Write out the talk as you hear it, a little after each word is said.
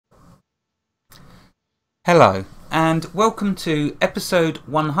Hello, and welcome to episode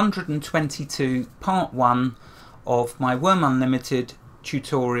 122, part 1 of my Wurm Unlimited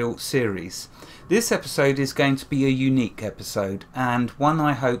tutorial series. This episode is going to be a unique episode, and one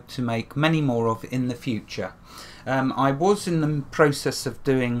I hope to make many more of in the future. I was in the process of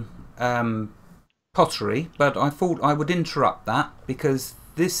doing pottery, but I thought I would interrupt that because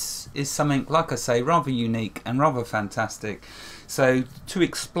this is something, like I say, rather unique and rather fantastic. So to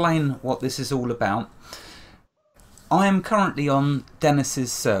explain what this is all about, I am currently on Dennis's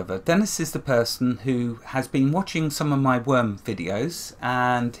server. Dennis is the person who has been watching some of my Wurm videos,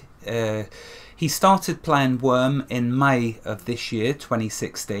 and he started playing Wurm in May of this year,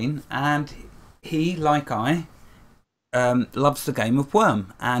 2016, and he, like I, loves the game of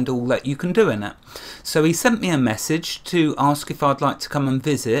Wurm and all that you can do in it. So he sent me a message to ask if I'd like to come and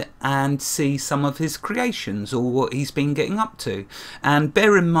visit and see some of his creations or what he's been getting up to. And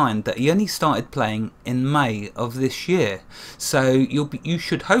bear in mind that he only started playing in May of this year, so you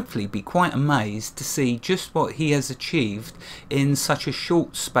should hopefully be quite amazed to see just what he has achieved in such a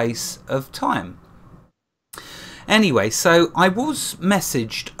short space of time. Anyway, so I was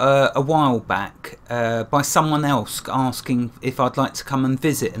messaged a while back by someone else asking if I'd like to come and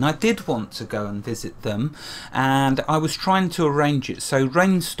visit, and I did want to go and visit them, and I was trying to arrange it so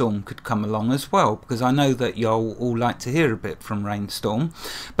Rainstorm could come along as well, because I know that y'all all like to hear a bit from Rainstorm,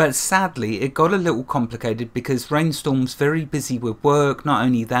 but sadly it got a little complicated because Rainstorm's very busy with work. Not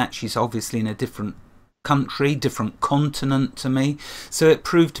only that, she's obviously in a different country, different continent to me, so it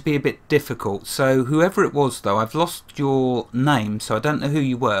proved to be a bit difficult. So whoever it was, though, I've lost your name, so I don't know who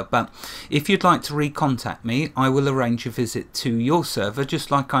you were, but if you'd like to recontact me, I will arrange a visit to your server, just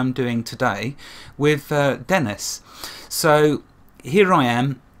like I'm doing today with Dennis. So here I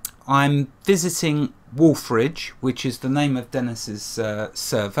am. I'm visiting WolfRidge, which is the name of Dennis's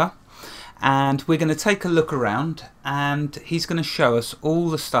server, and we're going to take a look around, and he's going to show us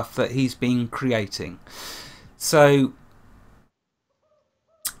all the stuff that he's been creating. So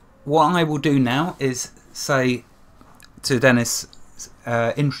what I will do now is say to Dennis,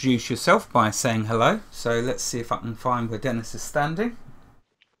 introduce yourself by saying hello. So let's see if I can find where Dennis is standing.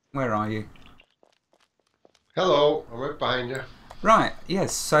 Where are you? Hello, I'm right behind you. Right,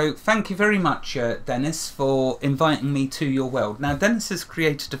 yes, so thank you very much, Dennis, for inviting me to your world. Now, Dennis has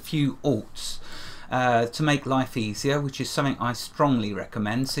created a few alts to make life easier, which is something I strongly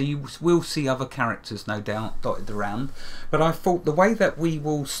recommend. So you will see other characters, no doubt, dotted around. But I thought the way that we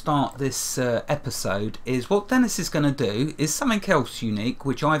will start this episode is what Dennis is going to do is something else unique,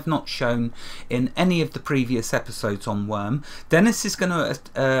 which I've not shown in any of the previous episodes on Wurm. Dennis is going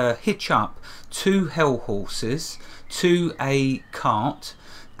to hitch up 2 hell horses to a cart,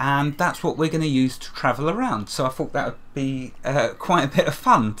 and that's what we're going to use to travel around. So I thought that would be quite a bit of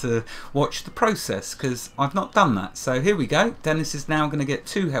fun to watch the process, because I've not done that. So here we go. Dennis is now going to get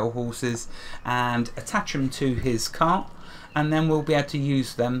 2 hell horses and attach them to his cart, and then we'll be able to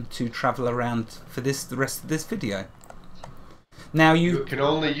use them to travel around for the rest of this video. Now You can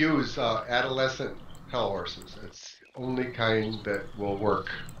only use adolescent hell horses. It's the only kind that will work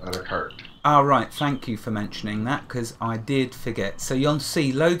on a cart. Ah, right, thank you for mentioning that, because I did forget. So you'll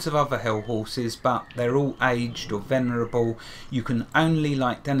see loads of other hell horses, but they're all aged or venerable. You can only,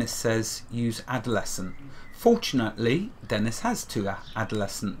 like Dennis says, use adolescent. Fortunately, Dennis has 2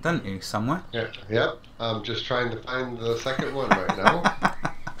 adolescent, don't you, somewhere? Yep. I'm just trying to find the second one right now.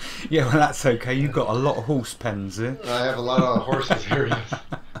 Yeah, well, that's okay. You've got a lot of horse pens here. I have a lot of horses here.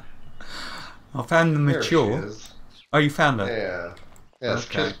 I found them mature. There she is. Oh, you found her? Yeah. Yes,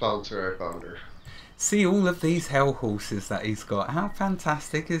 Okay. Kiss Bouncer, I found her. See all of these hell horses that he's got. How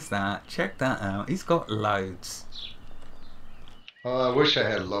fantastic is that? Check that out. He's got loads. I wish I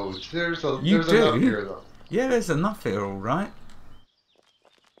had loads. There's enough here, though. Yeah, there's enough here, all right.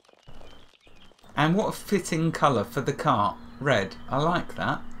 And what a fitting colour for the cart. Red. I like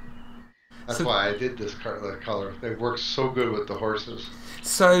that. That's why I did this color. It works so good with the horses.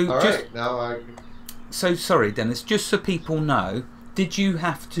 So, all right, now So, sorry, Dennis, just so people know, did you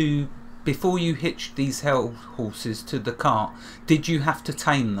have to, before you hitched these hell horses to the cart, did you have to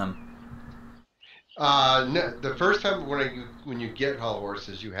tame them? No, the first time when you get hell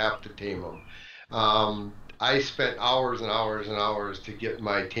horses, you have to tame them. I spent hours and hours and hours to get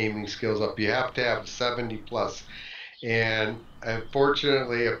my taming skills up. You have to have 70 plus, and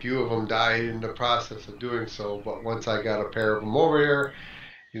unfortunately, a few of them died in the process of doing so. But once I got a pair of them over here,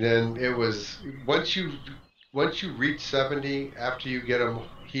 then it was once you reach 70, after you get them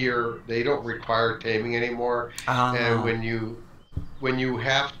here, they don't require taming anymore. And when you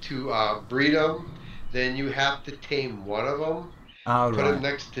have to breed them, then you have to tame one of them. Oh, put it right.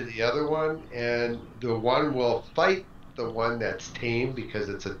 next to the other one, and the one will fight the one that's tame because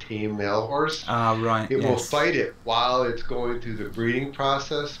it's a tame male horse. Ah, right. It will Yes. fight it while it's going through the breeding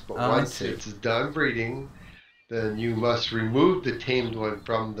process, but I once see. it's done breeding, then you must remove the tamed one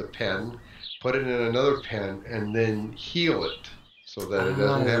from the pen, put it in another pen, and then heal it so that it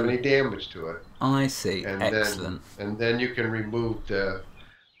doesn't have Oh, any damage to it. I see. And then Excellent. and then you can remove the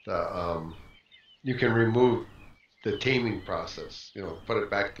you can remove the taming process. You know, put it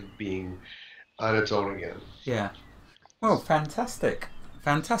back to being on its own again. Yeah. Well, fantastic.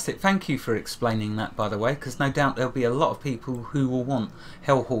 Fantastic. Thank you for explaining that, by the way, because no doubt there'll be a lot of people who will want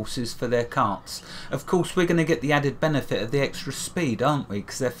hell horses for their carts. Of course, we're going to get the added benefit of the extra speed, aren't we?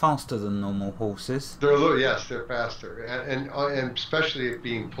 Because they're faster than normal horses. They're a little, yes, they're faster, and especially it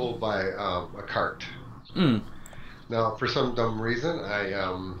being pulled by a cart. Mm. Now, for some dumb reason, I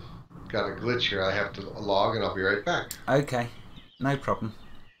got a glitch here. I have to log, and I'll be right back. Okay. No problem.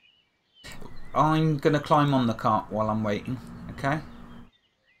 I'm going to climb on the cart while I'm waiting. Okay?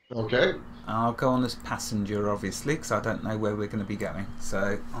 Okay. I'll go on as passenger, obviously, because I don't know where we're going to be going.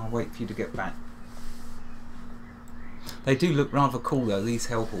 So I'll wait for you to get back. They do look rather cool, though, these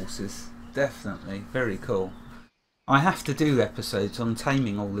hell horses. Definitely. Very cool. I have to do episodes on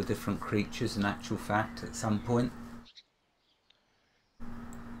taming all the different creatures in actual fact at some point.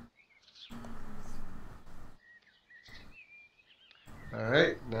 All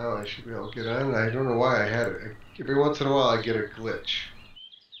right. Now I should be able to get on. I don't know why I had it. Every once in a while, I get a glitch.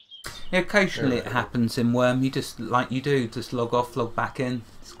 Yeah, occasionally There it we go. happens in Wurm. You just, like you do, just log off, log back in.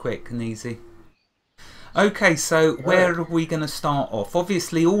 It's quick and easy. Okay, so All right. where are we going to start off?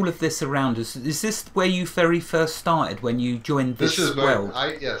 Obviously, all of this around us. Is this where you very first started when you joined This this is my, world?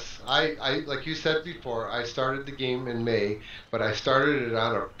 I like you said before, I started the game in May, but I started it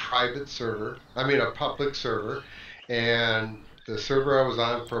on a private server, I mean a public server, and the server I was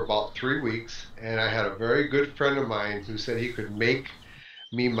on for about 3 weeks, and I had a very good friend of mine who said he could make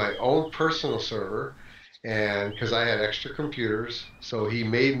me my own personal server, and because I had extra computers, so he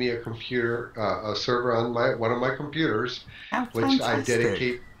made me a server on my one of my computers, How which I fantastic!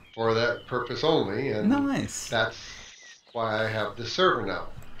 dedicate for that purpose only, and Nice. that's why I have the server now.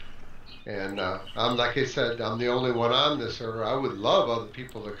 And I'm like I said, I'm the only one on this server. I would love other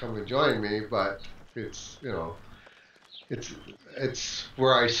people to come and join me, but it's it's it's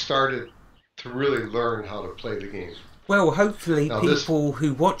where I started to really learn how to play the game. Well, hopefully, Now this people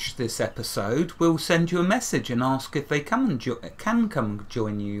who watch this episode will send you a message and ask if they can come and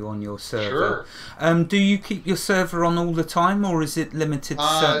join you on your server. Sure. Do you keep your server on all the time, or is it limited to Uh,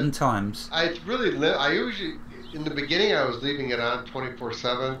 certain times? I usually in the beginning I was leaving it on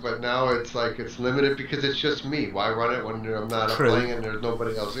 24/7, but now it's like it's limited because it's just me. Why run it when I'm not up True. playing and there's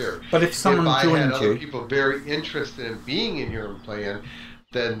nobody else here? But if If someone I had joined other you, people very interested in being in here and playing,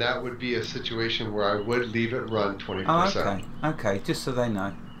 then that would be a situation where I would leave it run oh, 24/7. okay, okay, just so they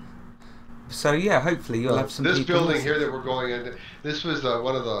know. So yeah, hopefully you'll have So some this people building here listen. that we're going into, this was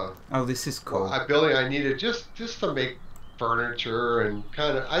one of the Oh, this is cool. building I needed just to make furniture and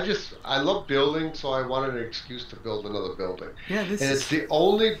kind of I love building, so I wanted an excuse to build another building. Yeah, this And it's is. the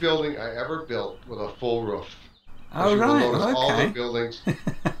only building I ever built with a full roof. As Oh, you will right. notice, all the Okay. buildings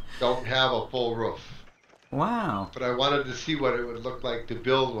don't have a full roof. Wow. But I wanted to see what it would look like to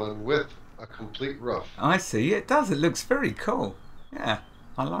build one with a complete roof. I see. It does. It looks very cool. Yeah,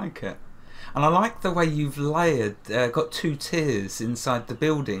 I like it. And I like the way you've layered, got two tiers inside the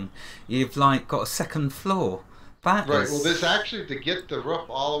building. You've like got a second floor. That Right. Well, is. this actually, to get the roof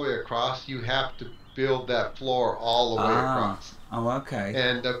all the way across, you have to build that floor all the way Ah. across. Oh, okay.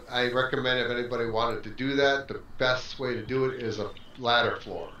 And I recommend if anybody wanted to do that, the best way to do it is a ladder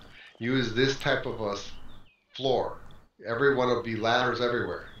floor. Use this type of a floor. Everyone will be ladders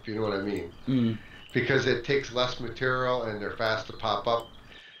everywhere, if you know what I mean. Mm. Because it takes less material and they're fast to pop up.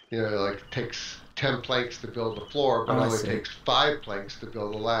 You know, like it takes 10 planks to build the floor, but Oh, it I only see. takes 5 planks to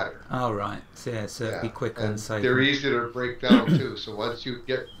build a ladder. All right. So yeah, so it'd be Yeah, quicker and and they're safer. easy to break down too. So once you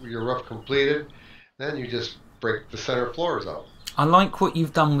get your roof completed, then you just break the center floors out. I like what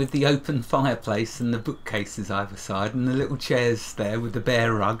you've done with the open fireplace and the bookcases either side and the little chairs there with the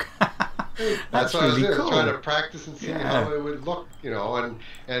bear rug. That's That's what I was really doing, trying to cool. practice and see Yeah. how it would look,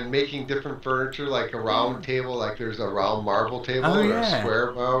 and making different furniture like a round table, like there's a round marble Oh table or a yeah.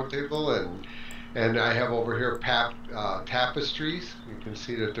 square round table, and I have over here tapestries. You can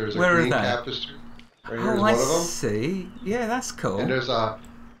see that there's a Where are green they? tapestry. Right here Oh, is I one of them, see. Yeah, that's and cool. there's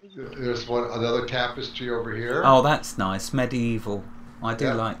another tapestry over here. Oh, that's nice. Medieval. I do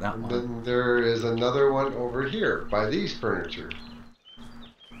Yep, like that and one. then there is another one over here by these furniture.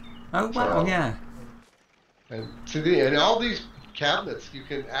 Oh, wow. So Yeah. and all these cabinets. You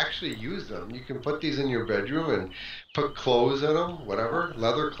can actually use them. You can put these in your bedroom and put clothes in them, whatever,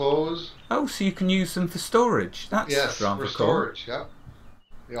 leather clothes. Oh, so you can use them for storage. That's Yes, for rather cool. storage. Yep,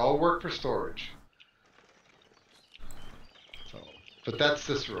 they all work for storage. So, but that's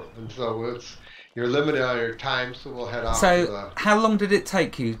this room, and so you're limited on your time. So we'll head off to So, the how long did it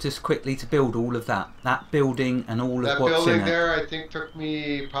take you just quickly to build all of that? That building and all of that what's in building it? there. I think took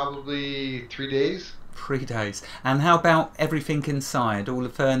me probably 3 days. 3 days. And how about everything inside? All the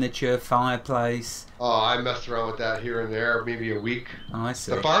furniture, fireplace? Oh, I messed around with that here and there, maybe a week. Oh, I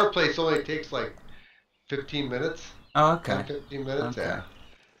see. The fireplace only takes like 15 minutes. Oh, 10, okay. 15 minutes, Okay. yeah.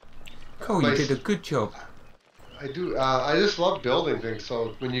 Cool, you did a good job. I do. I just love building things.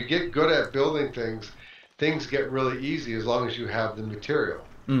 So when you get good at building things, things get really easy as long as you have the material.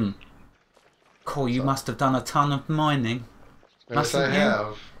 Mm. Cool, you So, must have done a ton of mining. yes, I Mustn't you?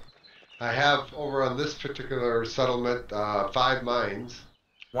 have. I have over on this particular settlement 5 mines,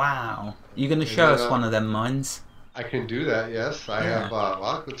 Wow. You're going to and show then us one of them mines? I can do that. Yes, I Yeah. have.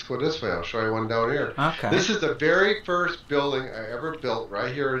 Well, let's go this way. I'll show you one down here. Okay. This is the very first building I ever built,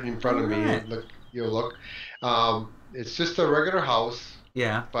 right here in front of me. Alright. Look, you look. It's just a regular house,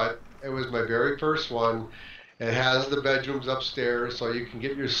 Yeah. but it was my very first one. It has the bedrooms upstairs, so you can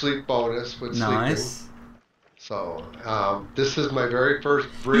get your sleep bonus with sleeping. Nice. So this is my very first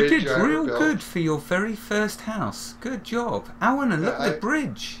You bridge did I ever real built. good for your very first house. Good job. Alan, and look Yeah, at the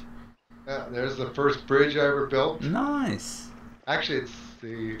bridge. there's the first bridge I ever built. Nice. Actually, it's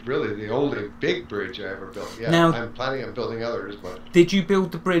really the only big bridge I ever built. Yeah, Now- I'm planning on building others, but Did you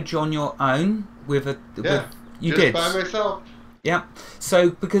build the bridge on your own with a? yeah, You just did. by myself. Yeah.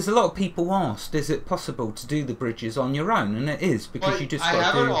 So because a lot of people asked, is it possible to do the bridges on your own? And it is because Well, you just I got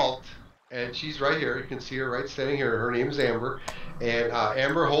have to an do. alt, and she's right here. You can see her right standing here. Her name's Amber, and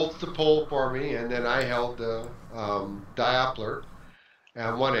Amber holds the pole for me, and then I held the diopler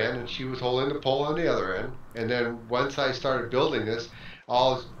on one end, and she was holding the pole on the other end. And then once I started building this,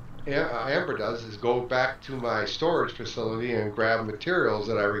 all Amber does is go back to my storage facility and grab materials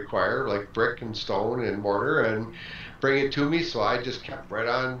that I require, like brick and stone and mortar, and bring it to me. So I just kept right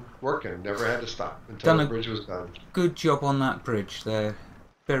on working, never had to stop until Done the a- bridge was done. Good job on that bridge there.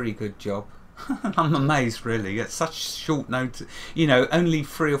 Very good job. I'm amazed, really. At such short notice, only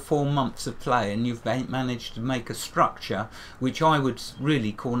 3 or 4 months of play, and you've managed to make a structure which I would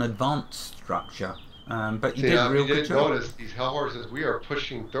really call an advanced structure. But you See, did now, a if real you good didn't job. notice, these hell horses, we are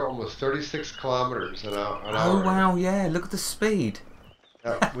pushing almost 36 kilometers an hour. Oh wow, yeah! Look at the speed.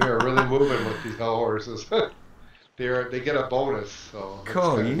 Yeah, we are really moving with these hell horses. They get a bonus. So that's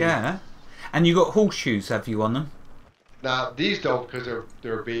Cool, kinda neat. yeah. And you got horseshoes, have you, on them? Now these don't because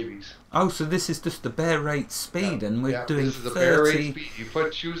they're babies. Oh, so this is just the bare rate speed, Yeah, and we're yeah, doing this is a bare 30. rate speed. You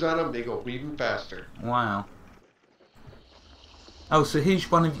put shoes on them, they go even faster. Wow. Oh, so here's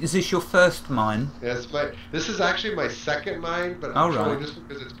one of. Is this your first mine? This is actually my second mine, but Oh, I'm showing right. this one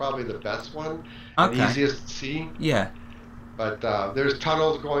because it's probably the best one Okay. and easiest to see. Yeah. But there's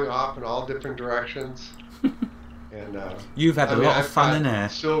tunnels going off in all different directions. And You've had a lot of I've fun got in there.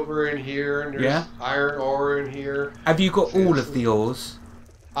 silver in here, and there's Yeah? iron ore in here. Have you got all of the ores?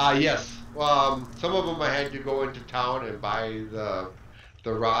 Yes. Some of them I had to go into town and buy the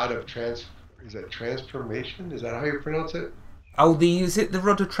rod of Is that transformation? Is that how you pronounce it? Oh, is it the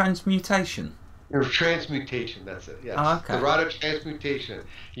rod of transmutation? Or transmutation. That's it. Yes. Oh, okay. The rod of transmutation.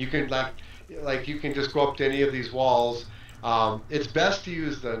 You can like you can just go up to any of these walls. It's best to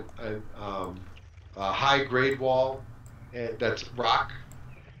use a high grade wall that's rock,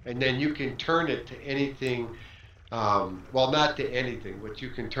 and then you can turn it to anything. Well, not to anything, but you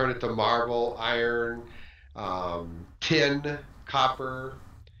can turn it to marble, iron, tin, copper,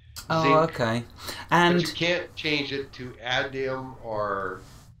 Oh, zinc. okay. But And you can't change it to addium or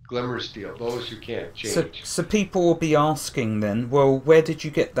glimmer steel. Those you can't so, change. so people will be asking then, well, where did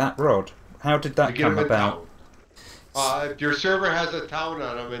you get that rod? How did You that get come them in about? town. If your server has a town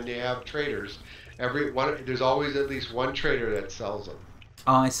on them and they have traders, there's always at least one trader that sells them.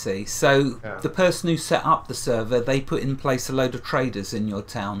 I see. So Yeah. the person who set up the server, they put in place a load of traders in your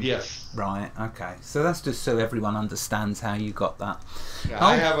town. Yes. Right. Okay. So that's just so everyone understands how you got that. Yeah, Oh.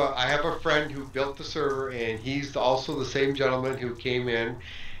 I have a friend who built the server, and he's also the same gentleman who came in,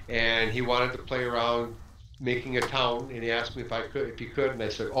 and he wanted to play around making a town, and he asked me if he could, and I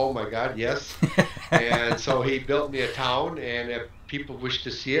said, "Oh my God, yes!" And so he built me a town, and if people wish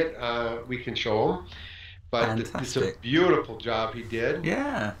to see it, we can show them. But it's a Fantastic. beautiful job he did,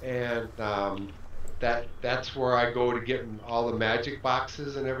 Yeah. and that's where I go to get all the magic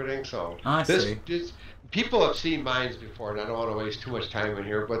boxes and everything. So I see. this people have seen mines before, and I don't want to waste too much time in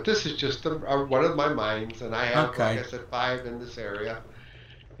here, but this is just one of my mines, and I have, like I said, 5 in this area.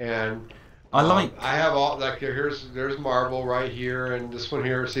 And I have all, like, there's marble right here, and this one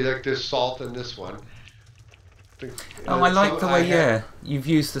here. See, like, there's salt in this one. I like the way, you've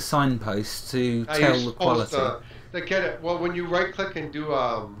used the signpost to tell the quality. To get it, well, when you right-click and do,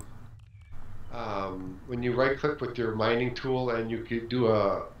 when you right-click with your mining tool, and you could do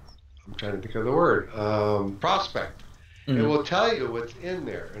I'm trying to think of the word, prospect. It will tell you what's in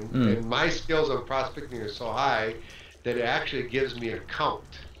there, and my skills on prospecting are so high that it actually gives me a count.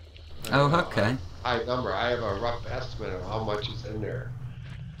 Okay. High number. I have a rough estimate of how much is in there.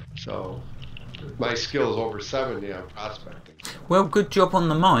 So my skill is over 70 on prospecting. Well, good job on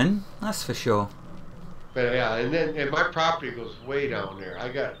the mine, that's for sure. But yeah, and my property goes way down there. I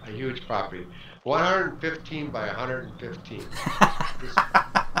got a huge property, 115 by 115.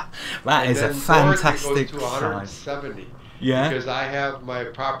 That is a fantastic size. 170. Yeah. Because I have my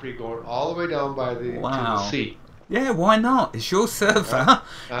property going all the way down by the to the sea. Yeah, why not? It's your server.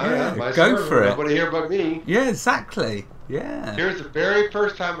 My go server. for it. Nobody here but me. Yeah, exactly. Yeah. Here's the very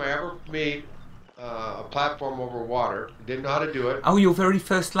first time I ever made a platform over water. Didn't know how to do it. Oh, your very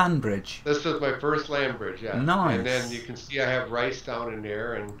first land bridge. This was my first land bridge, yeah. Nice. And then you can see I have rice down in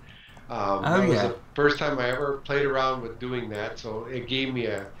there, and that was the first time I ever played around with doing that. So it gave me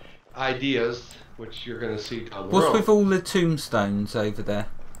ideas, which you're going to see down the road. What's with all the tombstones over there?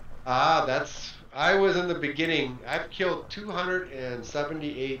 I was in the beginning. I've killed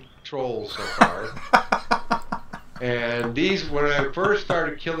 278 trolls so far. And these, when I first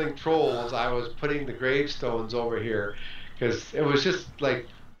started killing trolls, I was putting the gravestones over here because it was just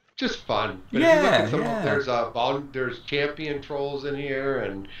fun. But if you look at there's champion trolls in here,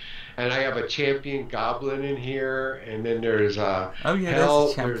 and I have a champion goblin in here, and then there's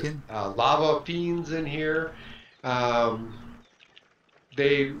there's lava fiends in here.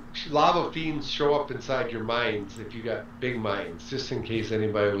 Lava fiends show up inside your mines if you got big mines, just in case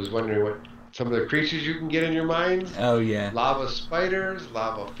anybody was wondering what some of the creatures you can get in your mines. Oh yeah. Lava spiders,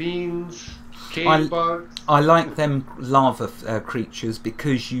 lava fiends, cave bugs. I like them lava creatures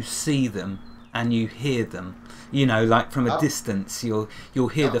because you see them and you hear them. You know, like from a distance, you'll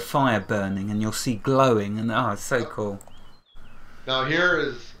hear the fire burning and you'll see glowing, and it's so cool. Now here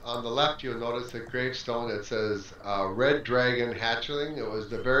is on the left, you'll notice a gravestone that says Red Dragon Hatchling. It was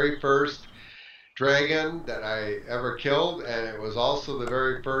the very first dragon that I ever killed, and it was also the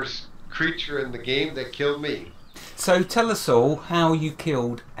very first creature in the game that killed me. So tell us all how you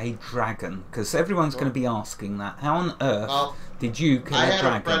killed a dragon, because everyone's going to be asking that. How on earth did you kill a dragon?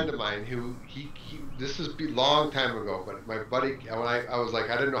 I had a friend of mine who this is a long time ago, but my buddy, when I was like,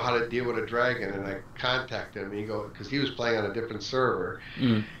 I didn't know how to deal with a dragon, and I contacted him. Because he was playing on a different server,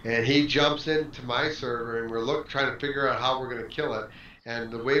 and he jumps into my server, and we're trying to figure out how we're going to kill it.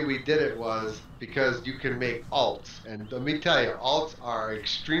 And the way we did it was because you can make alts, and let me tell you, alts are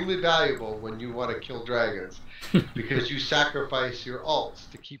extremely valuable when you want to kill dragons, because you sacrifice your alts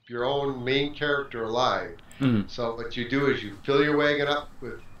to keep your own main character alive. So what you do is you fill your wagon up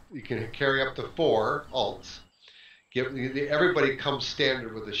with. You can carry up to 4 alts. Everybody comes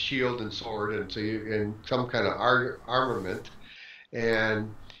standard with a shield and sword, and some kind of armament,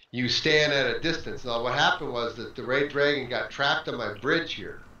 and you stand at a distance. Now, what happened was that the Red Dragon got trapped on my bridge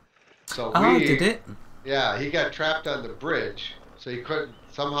here. So did it? Yeah, he got trapped on the bridge. So he couldn't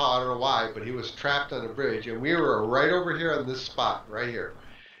somehow. I don't know why, but he was trapped on the bridge, and we were right over here on this spot right here.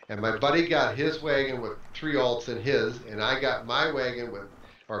 And my buddy got his wagon with 3 alts in his, and I got my wagon with.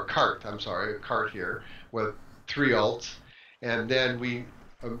 Or cart, I'm sorry, a cart here with 3 alts, and then we,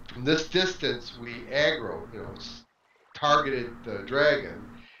 from this distance, we aggroed, targeted the dragon.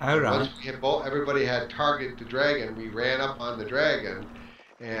 Once everybody had targeted the dragon, we ran up on the dragon,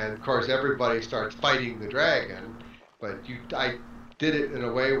 and of course everybody starts fighting the dragon. But I did it in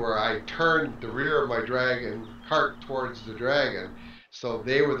a way where I turned the rear of my dragon cart towards the dragon. So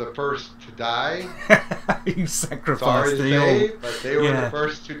they were the first to die. You sacrificed but they were the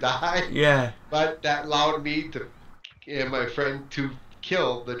first to die. Yeah. But that allowed me and my friend to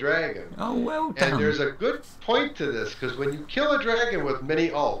kill the dragon. Oh, well done. And there's a good point to this, because when you kill a dragon with many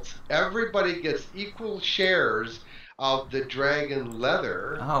alts, everybody gets equal shares of the dragon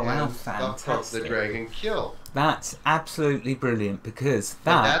leather. Oh, wow, fantastic. Of the dragon kill. That's absolutely brilliant, because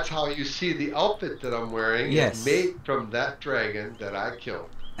and that's how you see the outfit that I'm wearing is made from that dragon that I killed.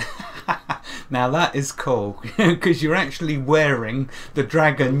 Now that is cool, because you're actually wearing the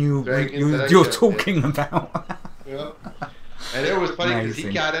dragon you're talking about. Yeah. And it was funny because he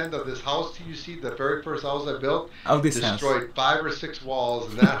got into this house. You see, the very first house I built, destroyed 5 or 6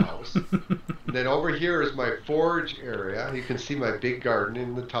 walls in that house. Then over here is my forge area. You can see my big garden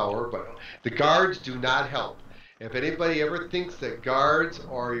in the tower, but the guards do not help. If anybody ever thinks that guards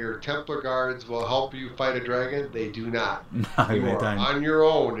or your Templar guards will help you fight a dragon, they do not. No, You they are don't. on your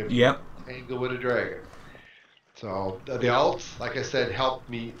own if you Yep. angle with a dragon. So the alts, like I said, helped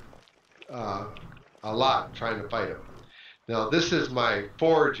me uh, a lot trying to fight them. Now this is my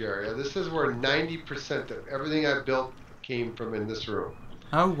forge area. This is where 90% of everything I built came from in this room.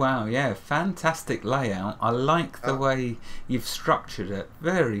 Oh wow, yeah, fantastic layout. I like the way you've structured it.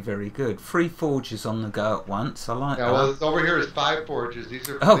 Very, very good. 3 forges on the go at once. I like that. Well, over here is 5 forges. These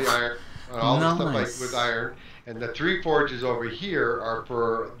are for the iron, all the stuff like with iron. And the 3 forges over here are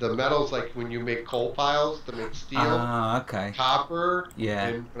for the metals, like when you make coal piles to make steel. Ah, okay. Copper. Yeah.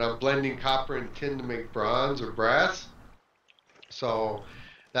 And when I'm blending copper and tin to make bronze or brass. So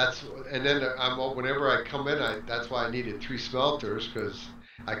that's, and then whenever I come in, that's why I needed 3 smelters, because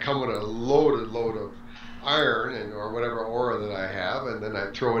I come with a load of iron or whatever ore that I have, and then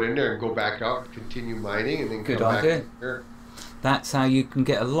I throw it in there and go back out and continue mining, and then Good come idea. back in here. That's how you can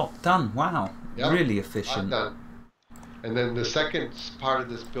get a lot done. Wow. Yep. Really efficient. Done. And then the second part of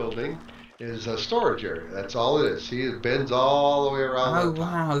this building is a storage area. That's all it is. See, it bends all the way around. Oh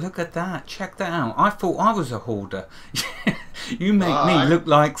wow, look at that. Check that out. I thought I was a hoarder. You make me look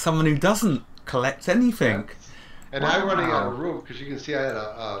like someone who doesn't collect anything. Yeah. And I'm running out of room, because you can see I had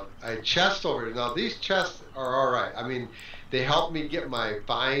a chest over here. Now these chests are all right. I mean, they help me get my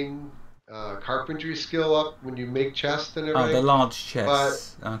fine carpentry skill up when you make chests and everything. Oh, the large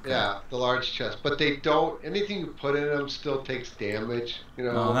chests. But, okay. yeah, the large chests. But they don't, anything you put in them still takes damage, you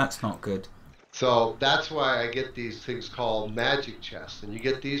know. Oh, that's not good. So that's why I get these things called magic chests. And you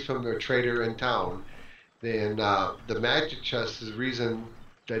get these from the trader in town. Then the magic chest is the reason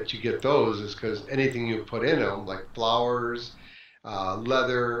that you get those is because anything you put in them, like flowers,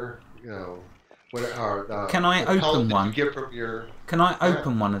 leather, you know, can I open one? You get from your, can I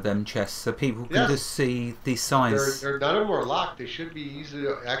open one of them chests so people can just see the size? None of them are locked. They should be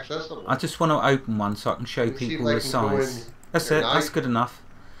easily accessible. I just want to open one so I can show people the size. That's it. That's good enough.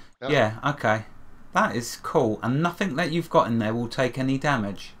 Yep. Yeah. Okay. That is cool. And nothing that you've got in there will take any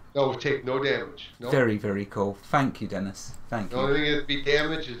damage. No, will take no damage. Nope. Very, very cool. Thank you, Dennis. Thank you. The only thing that'd be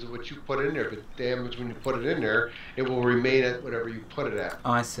damaged is what you put in there. If it's damaged when you put it in there, it will remain at whatever you put it at.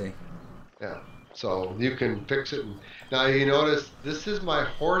 I see. Yeah. So you can fix it. Now you notice this is my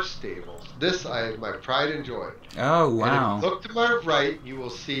horse stables. This I my pride and joy. Oh wow! And if you look to my right, you will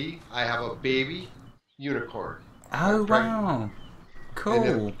see I have a baby unicorn. Oh wow!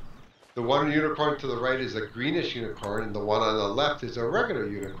 Cool. The one unicorn to the right is a greenish unicorn, and the one on the left is a regular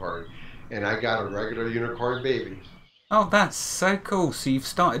unicorn. And I got a regular unicorn baby. Oh, that's so cool. So you've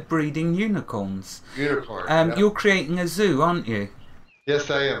started breeding unicorns. Unicorn. Yep. You're creating a zoo, aren't you? Yes,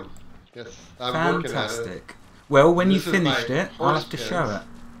 I am. Yes, I'm Fantastic. working at it. Well, when you finished it, I'll have to show it.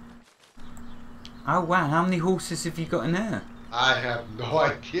 Oh wow, how many horses have you got in there? I have no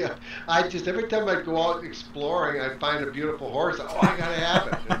idea. I just, every time I go out exploring, I find a beautiful horse. Oh, I gotta have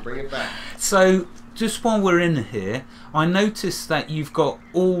it, and bring it back. So, just while we're in here, I noticed that you've got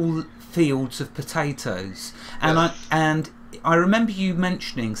all fields of potatoes, and yes. I remember you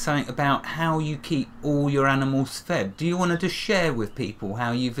mentioning something about how you keep all your animals fed. Do you want to just share with people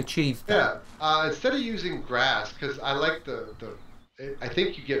how you've achieved that? Yeah, instead of using grass, because I like I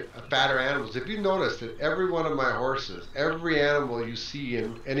think you get fatter animals. If you notice that every one of my horses, every animal you see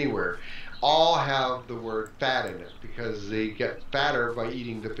in anywhere, all have the word fat in it, because they get fatter by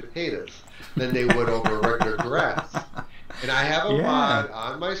eating the potatoes than they would over regular grass. And I have a mod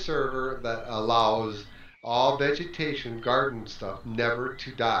on my server that allows all vegetation, garden stuff, never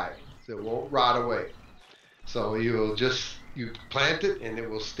to die. So it won't rot away. So you plant it and it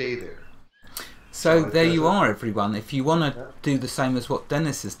will stay there. So there you are, everyone. If you want to do the same as what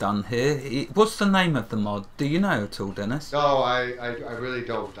Dennis has done here, what's the name of the mod? Do you know at all, Dennis? No, I really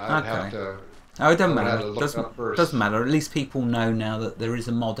don't. I'd have to. Oh, it doesn't matter. Doesn't matter. At least people know now that there is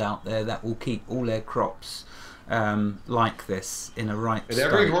a mod out there that will keep all their crops like this in a right state.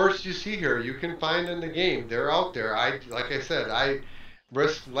 And every horse you see here, you can find in the game. They're out there. Like I said, I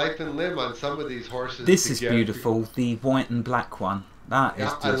risk life and limb on some of these horses. This is beautiful. The white and black one. That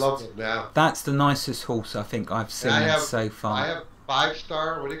is just, I love it now. That's the nicest horse I think I've seen so far. I have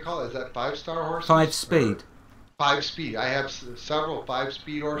 5-star. What do you call it? Is that 5-star horses? 5 speed. 5 speed. I have several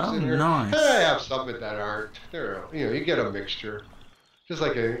 5-speed horses in here. Nice. And I have some that aren't. They're, you get a mixture. Just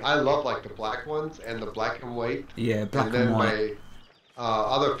like I love like the black ones and the black and white. Yeah, black and then white. My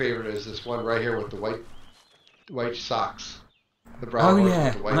other favorite is this one right here with the white socks. The brown horse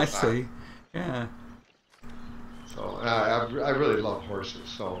with the white socks. I see. Yeah. So I really love horses.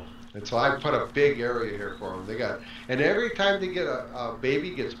 So And so I put a big area here for them. They got, and every time they get a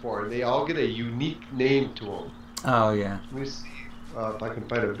baby gets born, they all get a unique name to them. Oh yeah. Let me see if I can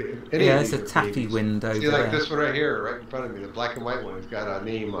find any Yeah, of there's these a are taffy babies. wind over See, like there. this one right here, right in front of me, the black and white one, has got a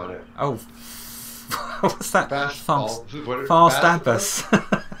name on it. Oh, what's that? Fastball. Fast Abbas.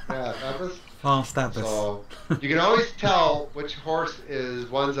 Yeah, Abbas. Fast Abbas. So you can always tell which horse is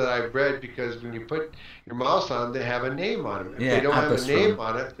ones that I've bred because when you put your mouse on, they have a name on them. If Yeah, they don't have Abbas a name from.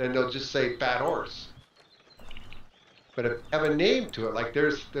 on it, then they'll just say fat horse. But if they have a name to it, like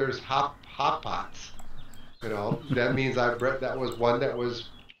there's hot pots, that means I bred that was one that was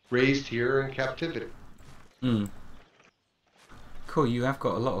raised here in captivity. Mm. Cool, you have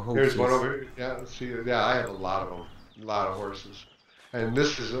got a lot of horses. There's one over here. Yeah, see, yeah, I have a lot of them, a lot of horses. And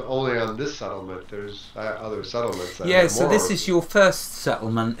this is only on this settlement. There's other settlements that Yeah, have so more this horses. is your first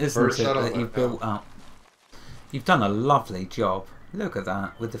settlement, isn't First it, that settlement, you've built up? You've done a lovely job. Look at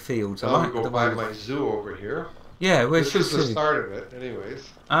that, with the fields. I I'm like going to the go by way... my zoo over here. Yeah, where's This your is the zoo? start of it, anyways.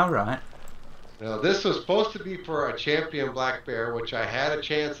 All right. Now, this was supposed to be for a champion black bear, which I had a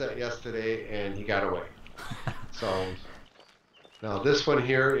chance at yesterday, and he got away. So, now this one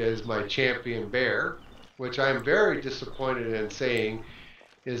here is my champion bear, which I'm very disappointed in saying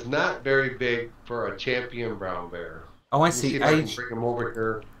is not very big for a champion brown bear. Oh, I Let me see. if I can bring him over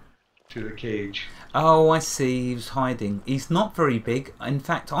here to the cage. Oh, I see. He was hiding. He's not very big. In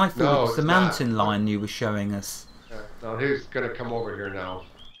fact, I thought it was the mountain lion you were showing us. Now he's going to come over here now.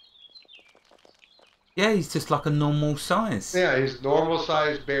 Yeah, he's just like a normal size. Yeah, he's normal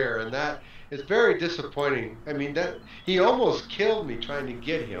sized bear, and that is very disappointing. I mean, that he almost killed me trying to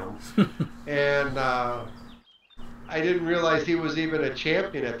get him, and I didn't realize he was even a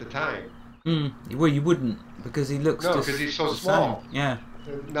champion at the time. Well, you wouldn't, because he looks No, just because he's so the small. same. Yeah.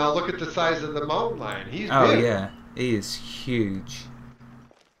 Now look at the size of the mountain lion. He's Oh, big. yeah. He is huge.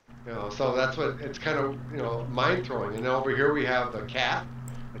 So that's what it's kind of mind throwing. And then over here we have the cat,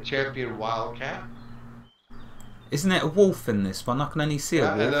 a champion wild cat. Isn't it a wolf in this one? I can only see a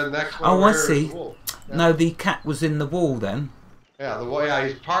wolf. And then next one Oh, over I here is see. the wolf. Yeah. No, the cat was in the wall then. Yeah, the wall. Yeah,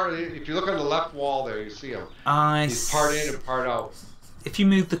 he's part. If you look on the left wall there, you see him. He's part in and part out. If you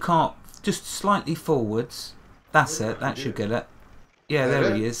move the cart just slightly forwards, that's it. That should get it. Yeah,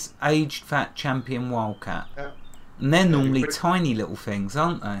 there he is. Aged fat champion wildcat. Yeah. And they're normally tiny little things,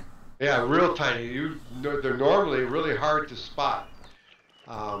 aren't they? Yeah, real tiny. They're normally really hard to spot.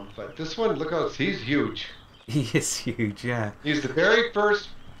 But this one, look how he's huge. He is huge, yeah. He's the very first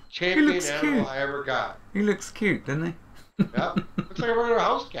champion animal cute. I ever got. He looks cute, doesn't he? Yeah, looks like a regular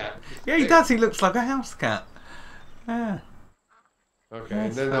house cat. Yeah, he does. He looks like a house cat. Yeah. Okay,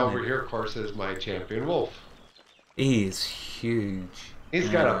 That's and then funny. over here, of course, is my champion wolf. He is huge. He's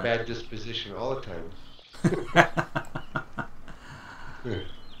got a bad disposition all the time.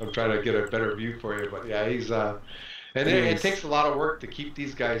 I'm trying to get a better view for you, but yeah, he's and it takes a lot of work to keep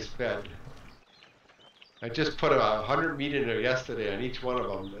these guys fed. I just put 100 meat in there yesterday, and each one of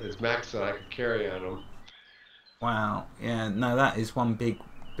them is max that I could carry on them. Wow. Yeah. No, that is one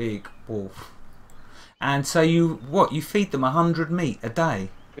big wolf. And so you feed them 100 meat a day?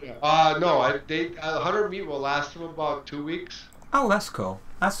 Yeah. No, 100 meat will last them about 2 weeks. Oh, that's cool.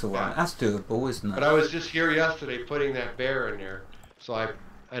 That's all right. Yeah. That's doable, isn't it? But I was just here yesterday putting that bear in there, so I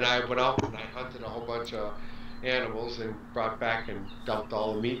went out and I hunted a whole bunch of animals and brought back and dumped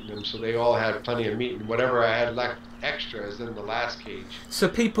all the meat in them, so they all had plenty of meat, and whatever I had left extra is in the last cage. So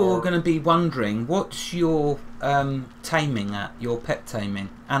people are going to be wondering, what's your taming at? Your pet taming,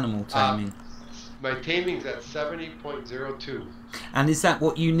 animal taming? My taming's at 70.02. And is that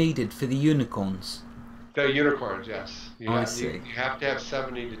what you needed for the unicorns? The unicorns, yes. I see. You have to have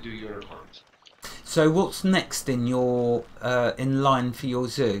 70 to do unicorns. So what's next in your in line for your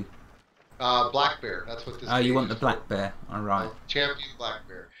zoo? Black bear. That's what this. Oh, you want the is black for. bear? All right. Champion black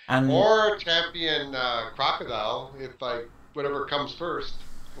bear. And Or champion crocodile, if whatever comes first,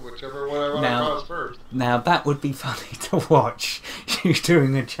 whichever one I want to cross first. now that would be funny to watch. You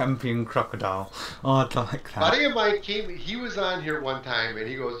doing a champion crocodile. I'd like that. Buddy of mine he was on here one time, and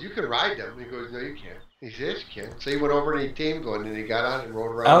he goes, "You can ride them." He goes, "No, you can't." He said, "Yes, you can." So he went over and he tamed one, and he got on it and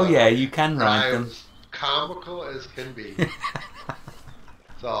rode around. Oh yeah, you can ride and them. I was comical as can be.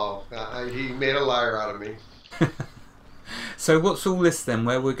 So he made a liar out of me. So what's all this then?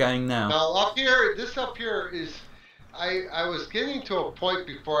 Where we're going now? Now up here is, I was getting to a point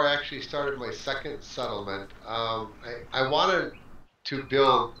before I actually started my second settlement. I wanted to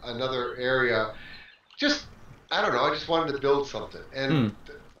build another area. I don't know. I just wanted to build something. And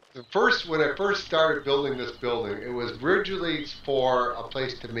when I first started building this building, it was originally for a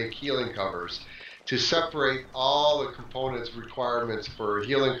place to make healing covers. to separate all the components requirements for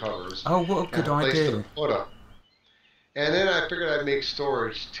healing covers Oh, what a and good a place to idea. put them. And then I figured I'd make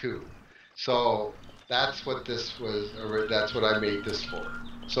storage too. So that's what this was, or that's what I made this for.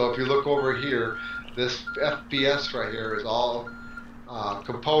 So if you look over here, this FBS right here is all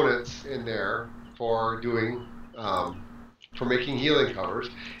components in there for doing for making healing covers.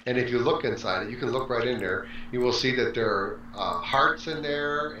 And if you look inside it, you can look right in there. You will see that there are hearts in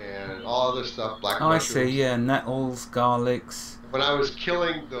there and all other stuff, black Oh, I see, mushrooms. yeah, nettles, garlics. When I was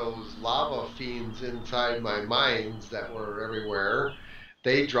killing those lava fiends inside my mines that were everywhere,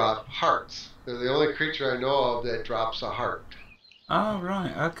 they drop hearts. They're the only creature I know of that drops a heart. Oh,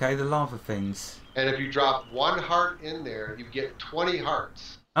 right, okay, the lava things. And if you drop one heart in there, you get 20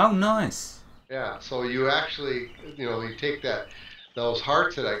 hearts. Oh, nice. Yeah, so you actually, you take those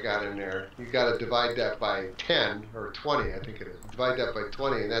hearts that I got in there, you got to divide that by 10 or 20, I think it is. Divide that by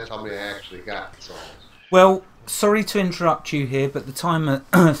 20, and that's how many I actually got. So. Well, sorry to interrupt you here, but the timer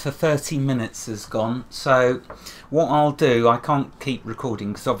for 30 minutes has gone. So what I'll do, I can't keep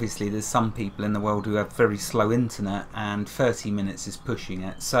recording because obviously there's some people in the world who have very slow internet and 30 minutes is pushing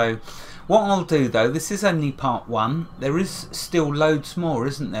it. So what I'll do though, this is only part one. There is still loads more,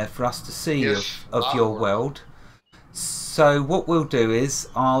 isn't there, for us to see of your world. So what we'll do is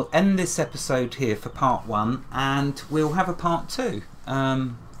I'll end this episode here for part one, and we'll have a part two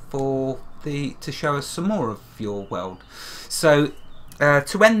to show us some more of your world. So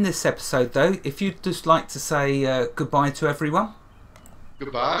to end this episode though, if you'd just like to say goodbye to everyone.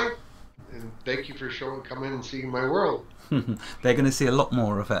 Goodbye, and thank you for coming and seeing my world. They're going to see a lot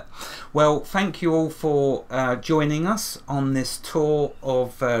more of it. Well, thank you all for joining us on this tour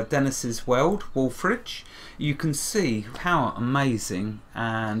of Dennis's world, WolfRidge. You can see how amazing,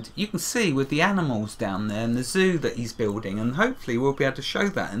 and you can see with the animals down there and the zoo that he's building, and hopefully we'll be able to show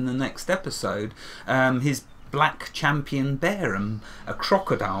that in the next episode. His black champion bear and a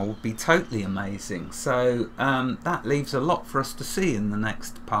crocodile would be totally amazing. So that leaves a lot for us to see in the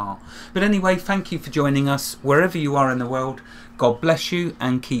next part. But anyway, thank you for joining us wherever you are in the world. God bless you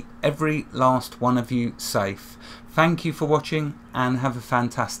and keep every last one of you safe. Thank you for watching and have a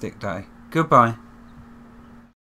fantastic day. Goodbye.